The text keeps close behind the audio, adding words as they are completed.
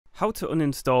How to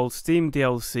uninstall Steam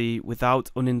DLC without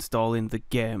uninstalling the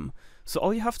game. So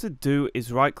all you have to do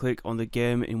is right click on the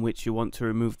game in which you want to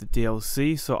remove the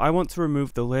DLC. So I want to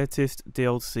remove the latest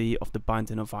DLC of The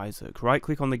Binding of Isaac. Right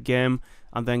click on the game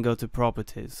and then go to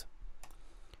Properties.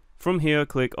 From here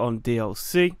click on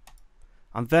DLC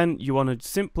and then you want to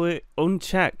simply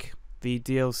uncheck the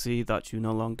DLC that you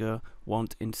no longer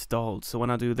want installed. So when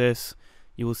I do this,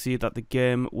 you will see that the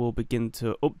game will begin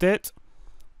to update.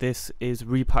 This is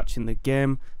repatching the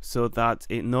game so that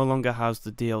it no longer has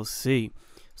the DLC.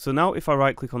 So now if I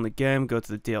right click on the game, go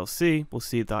to the DLC, we'll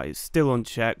see that it's still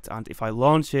unchecked, and if I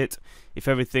launch it, if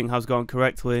everything has gone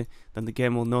correctly, then the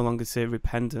game will no longer say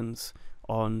Repentance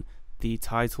on the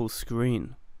title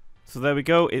screen. So there we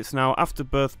go, it's now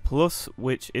Afterbirth Plus,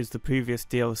 which is the previous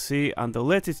DLC, and the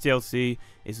latest DLC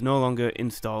is no longer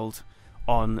installed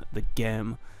on the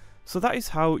game. So that is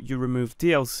how you remove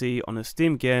DLC on a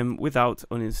Steam game without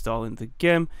uninstalling the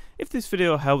game. If this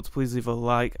video helped, please leave a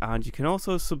like, and you can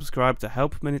also subscribe to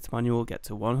help Minutemanual get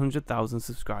to 100,000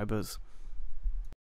 subscribers.